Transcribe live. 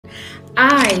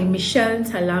I, Michelle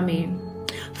Ntalami,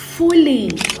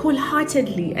 fully,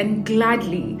 wholeheartedly, and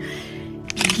gladly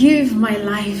give my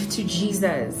life to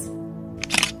Jesus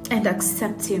and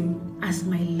accept Him as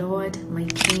my Lord, my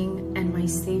King, and my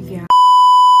Savior.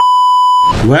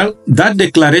 Well, that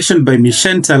declaration by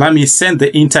Michelle Ntalami sent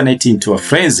the internet into a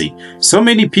frenzy. So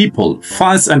many people,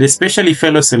 fans, and especially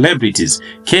fellow celebrities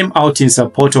came out in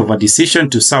support of her decision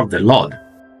to serve the Lord.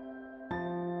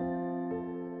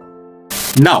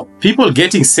 Now, people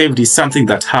getting saved is something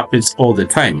that happens all the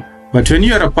time. But when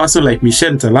you are a person like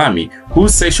Michelle Ntalami,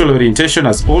 whose sexual orientation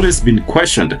has always been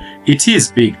questioned, it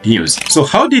is big news. So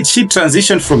how did she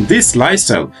transition from this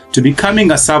lifestyle to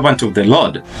becoming a servant of the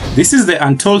Lord? This is the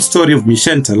untold story of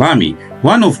Michelle Ntalami,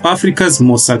 one of Africa's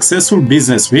most successful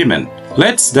business women.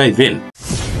 Let's dive in.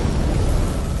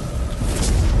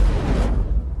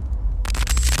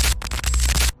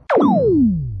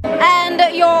 And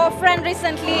your friend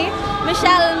recently,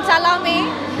 Michelle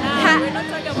Ntalami.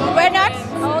 We're not?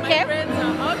 Okay.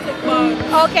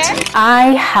 Okay.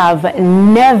 I have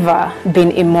never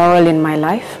been immoral in my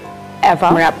life,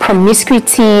 ever.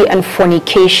 Promiscuity and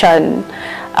fornication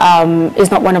is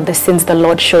not one of the sins the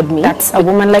Lord showed me. That's a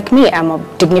woman like me. I'm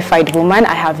a dignified woman.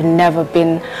 I have never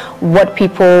been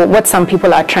what some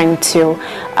people are trying to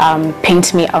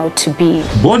paint me out to be.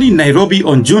 Born in Nairobi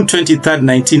on June 23,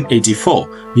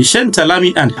 1984, Michelle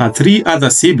Ntalami and her three other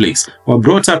siblings were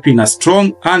brought up in a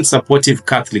strong and supportive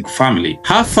Catholic family.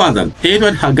 Her father,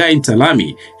 Edward Hagai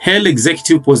Ntalami, held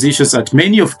executive positions at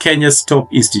many of Kenya's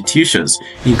top institutions,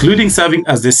 including serving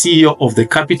as the CEO of the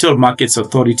Capital Markets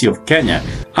Authority of Kenya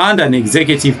and an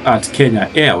executive at Kenya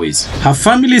Airways. Her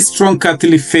family's strong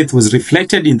Catholic faith was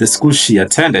reflected in the school she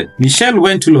attended. Michelle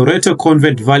went to Loreto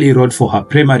Convent Valley Road for her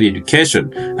primary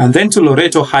education and then to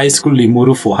Loreto High School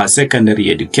Limuru for her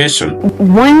secondary education.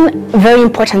 One very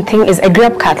important thing is I grew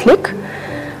up Catholic.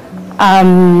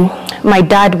 My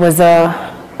dad was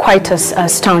quite a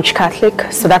staunch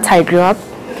Catholic, so that's how I grew up.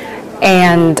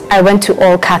 And I went to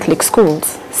all Catholic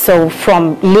schools. So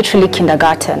from literally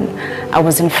kindergarten, I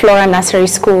was in Flora Nursery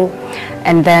School,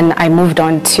 and then I moved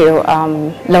on to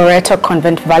Loreto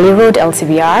Convent Valley Road,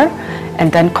 LCVR,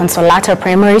 and then Consolata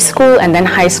Primary School, and then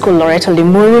High School Loreto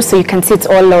Limuru. So you can see it's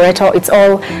all Loreto, it's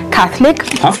all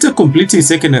Catholic. After completing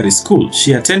secondary school,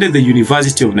 she attended the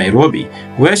University of Nairobi,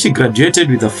 where she graduated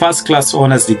with a first-class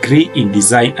honors degree in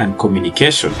design and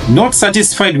communication. Not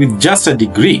satisfied with just a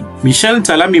degree, Michelle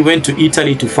Ntalami went to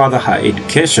Italy to further her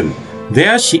education.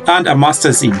 There, she earned a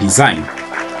master's in design.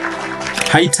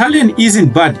 Her Italian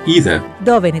isn't bad either.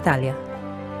 Dove in Italia?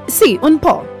 Sì, un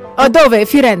po'. Dove?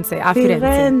 Firenze. A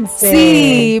Firenze.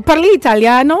 Sì, parli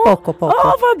italiano? Poco.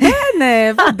 Oh, va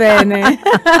bene, va bene.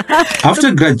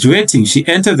 After graduating, she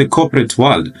entered the corporate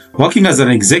world, working as an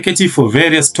executive for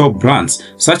various top brands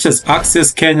such as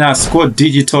Access Kenya, Scott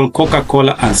Digital,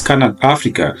 Coca-Cola, and Scanner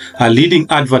Africa, a leading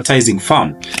advertising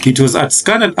firm. It was at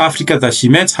Scanner Africa that she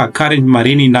met her current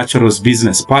Marini Naturals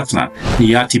business partner,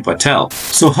 Niyati Patel.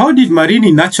 So how did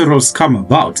Marini Naturals come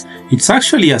about? It's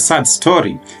actually a sad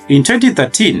story. In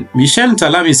 2013, Michelle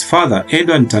Ntalami's father,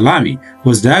 Edward Ntalami,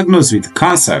 was diagnosed with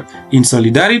cancer. In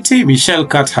solidarity, Michelle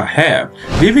cut her hair.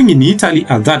 Living in Italy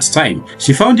at that time,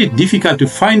 she found it difficult to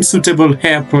find suitable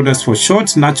hair products for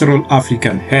short, natural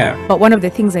African hair. But one of the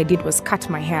things I did was cut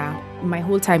my hair my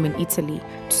whole time in Italy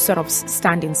to sort of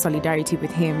stand in solidarity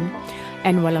with him.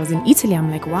 And while I was in Italy, I'm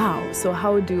like, wow, so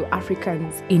how do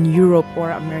Africans in Europe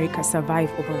or America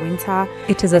survive over winter?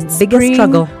 It is a biggest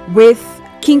struggle. With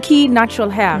kinky natural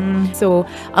hair. So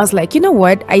I was like, you know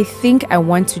what? I think I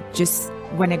want to just,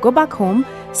 when I go back home,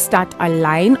 start a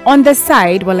line on the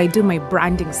side while I do my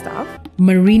branding stuff.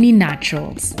 Marini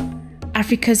Naturals,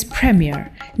 Africa's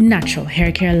premier natural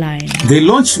hair care line. They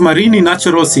launched Marini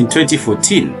Naturals in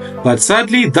 2014, but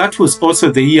sadly that was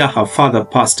also the year her father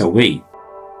passed away.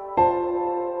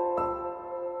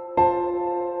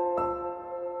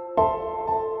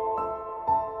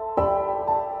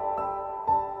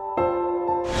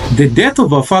 The death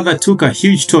of her father took a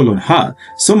huge toll on her,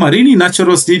 so Marini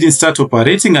Naturals didn't start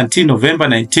operating until November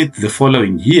 19th the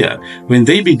following year, when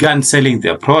they began selling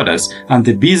their products and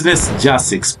the business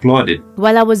just exploded.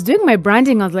 While I was doing my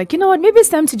branding, I was like, you know what, maybe it's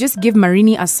time to just give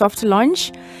Marini a soft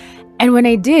launch. And when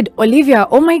I did, Olivia,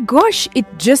 oh my gosh, it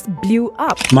just blew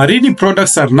up. Marini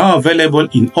products are now available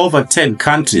in over 10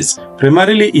 countries,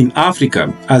 primarily in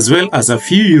Africa, as well as a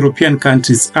few European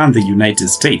countries and the United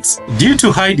States. Due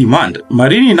to high demand,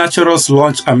 Marini Naturals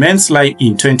launched a men's line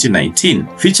in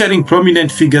 2019, featuring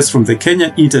prominent figures from the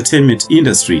Kenyan entertainment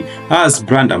industry as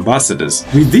brand ambassadors.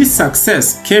 With this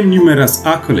success came numerous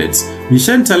accolades.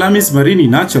 Michelle Ntalami's Marini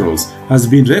Naturals has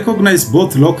been recognized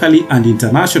both locally and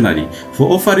internationally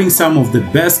for offering some of the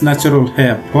best natural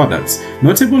hair products.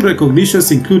 Notable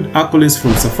recognitions include accolades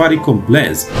from Safaricom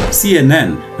Blaze,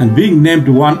 CNN, and being named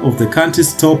one of the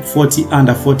country's top 40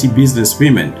 under 40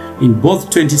 businesswomen in both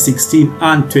 2016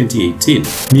 and 2018.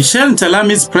 Michelle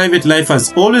Ntalami's private life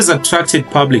has always attracted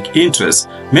public interest.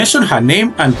 Mention her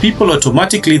name and people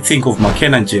automatically think of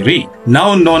McKenna Njeri,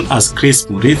 now known as Chris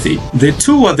Murithi. The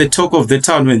two were the talk of the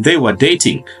town when they were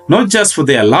dating, not just for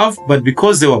their love, but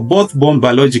because they were both born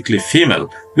biologically female,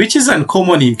 which is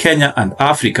uncommon in Kenya and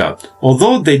Africa,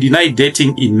 although they denied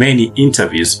dating in many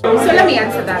interviews. So let me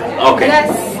answer that. Okay.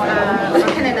 Yes,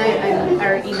 McKenna and I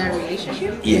are in a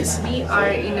relationship. Yes. We are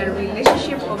in a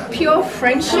relationship of pure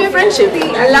friendship. At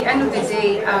the end of the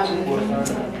day,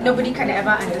 nobody can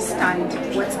ever understand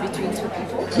what's between two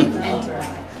people.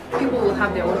 And people will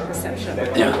have their own perception of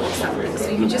something. So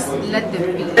you just let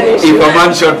them be. If a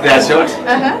man shot their shot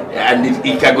and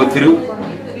it can go through,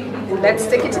 let's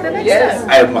take it to the next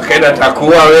step.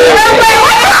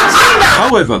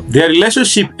 However, their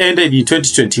relationship ended in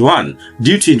 2021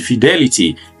 due to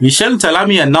infidelity. Michelle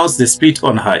Ntalami announced the split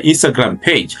on her Instagram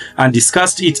page and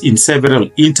discussed it in several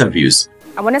interviews.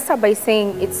 I want to start by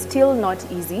saying it's still not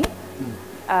easy,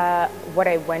 what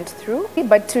I went through.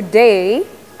 But today,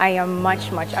 I am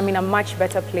I'm in a much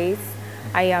better place.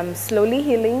 I am slowly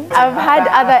healing. I've had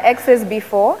other exes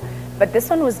before, but this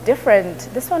one was different.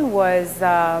 This one was,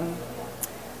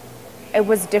 it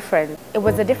was different. It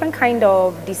was a different kind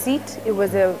of deceit. It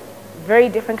was a very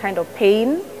different kind of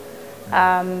pain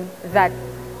that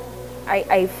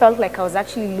I felt like I was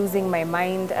actually losing my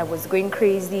mind. I was going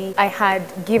crazy. I had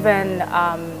given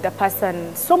the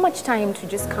person so much time to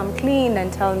just come clean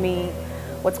and tell me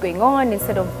what's going on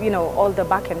instead of, all the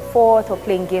back and forth or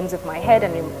playing games with my head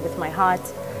and with my heart.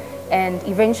 And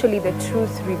eventually the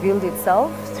truth revealed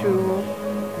itself through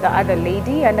the other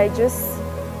lady, and it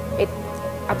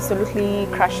absolutely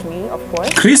crushed me, of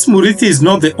course. Chris Murithi is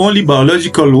not the only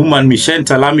biological woman Michelle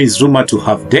Ntalami is rumored to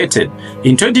have dated.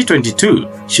 In 2022,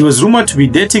 she was rumored to be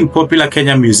dating popular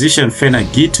Kenyan musician Fena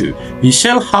Gitu.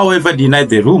 Michelle, however, denied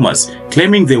the rumors,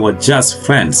 claiming they were just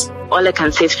friends. All I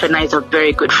can say is Fena is a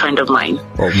very good friend of mine.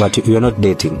 Oh, but you're not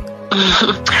dating?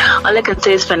 All I can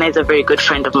say is Fena is a very good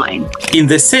friend of mine. In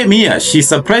the same year, she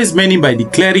surprised many by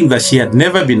declaring that she had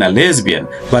never been a lesbian,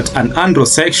 but an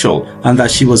androsexual, and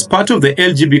that she was part of the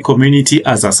LGBT community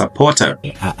as a supporter.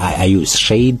 Are you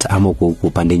straight? Ama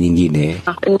upande nyingine?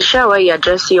 Share where you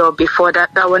address your before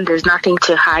that one, there's nothing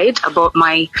to hide about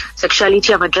my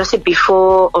sexuality. I've addressed it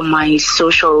before on my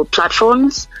social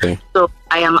platforms. Okay. So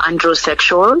I am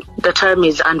androsexual. The term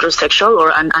is androsexual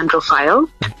or an androphile,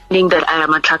 meaning that I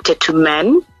am attracted to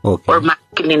men or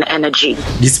masculine energy.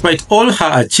 Despite all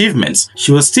her achievements,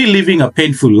 she was still living a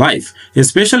painful life,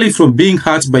 especially from being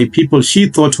hurt by people she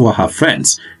thought were her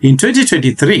friends. In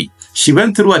 2023, she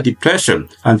went through a depression,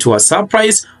 and to her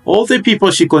surprise, all the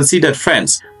people she considered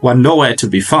friends were nowhere to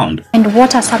be found. And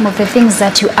what are some of the things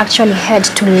that you actually had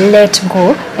to let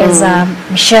go as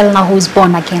Michelle now who is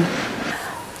born again?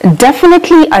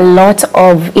 Definitely a lot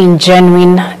of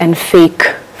ingenuine and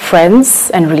fake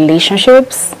friends and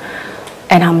relationships.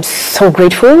 And I'm so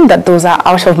grateful that those are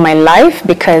out of my life,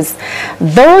 because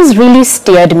those really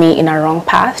steered me in a wrong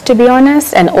path, to be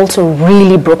honest, and also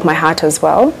really broke my heart as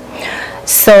well.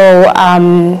 So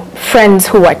friends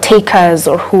who were takers,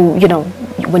 or who,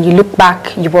 when you look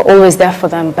back, you were always there for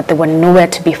them, but they were nowhere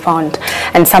to be found.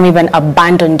 And some even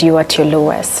abandoned you at your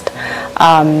lowest.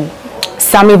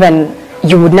 Some even,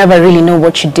 you would never really know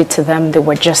what you did to them. They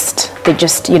just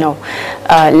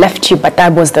left you, but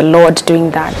that was the Lord doing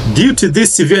that. Due to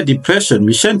this severe depression,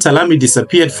 Michelle Ntalami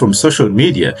disappeared from social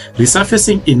media,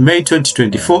 resurfacing in May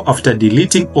 2024 after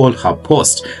deleting all her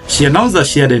posts. She announced that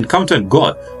she had encountered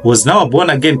God, was now a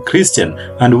born-again Christian,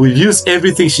 and will use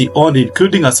everything she owned,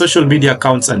 including her social media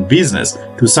accounts and business,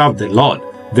 to serve the Lord.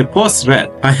 The post read,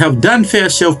 "I have done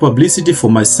fair share of publicity for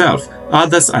myself,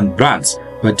 others and brands,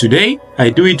 but today, I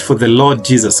do it for the Lord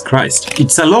Jesus Christ."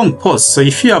 It's a long post, so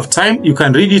if you have time, you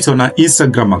can read it on her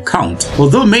Instagram account.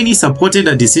 Although many supported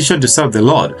her decision to serve the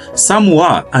Lord, some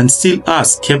were and still are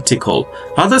skeptical.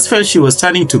 Others felt she was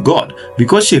turning to God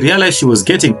because she realized she was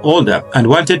getting older and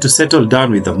wanted to settle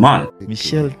down with a man.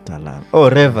 Michelle Ntalami. Oh,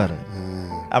 Reverend.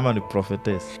 Ama ni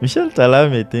prophetess. Michelle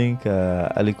Ntalami, I think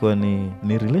alikuwa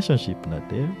ni relationship na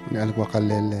dem. Alikuwa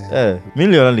kalele. Mimi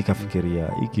niliona nikafikiria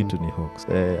hii kitu ni hoax.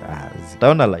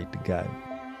 Taona light guy.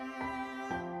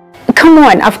 Come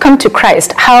on, I've come to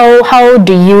Christ. How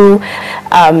do you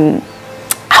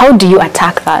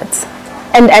attack that?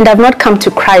 And I've not come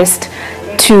to Christ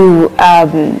to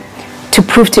to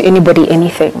prove to anybody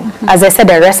anything. As I said,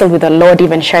 I wrestled with the Lord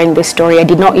even sharing this story. I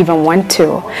did not even want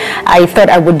to. I thought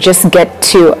I would just get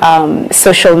to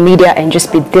social media and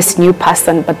just be this new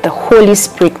person, but the Holy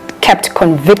Spirit kept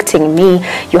convicting me,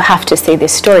 you have to say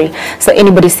this story. So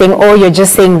anybody saying, oh, you're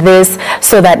just saying this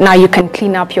so that now you can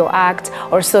clean up your act,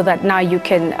 or so that now you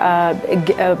can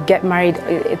get married,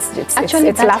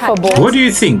 it's laughable. What do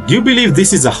you think? Do you believe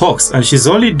this is a hoax and she's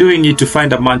only doing it to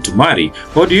find a man to marry?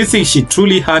 Or do you think she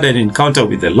truly had an encounter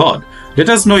with the Lord? Let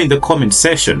us know in the comment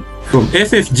section. From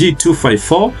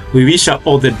FFG254, we wish her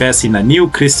all the best in a new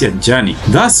Christian journey.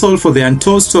 That's all for the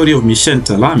untold story of Michelle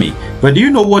Ntalami. But do you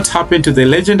know what happened to the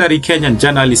legendary Kenyan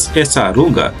journalist Esther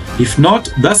Arunga? If not,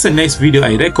 that's the next video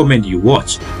I recommend you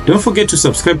watch. Don't forget to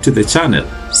subscribe to the channel.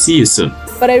 See you soon.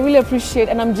 But I really appreciate,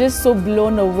 and I'm just so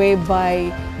blown away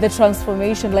by the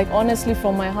transformation. Like, honestly,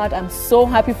 from my heart, I'm so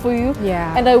happy for you.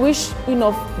 Yeah. And I wish,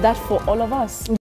 that for all of us.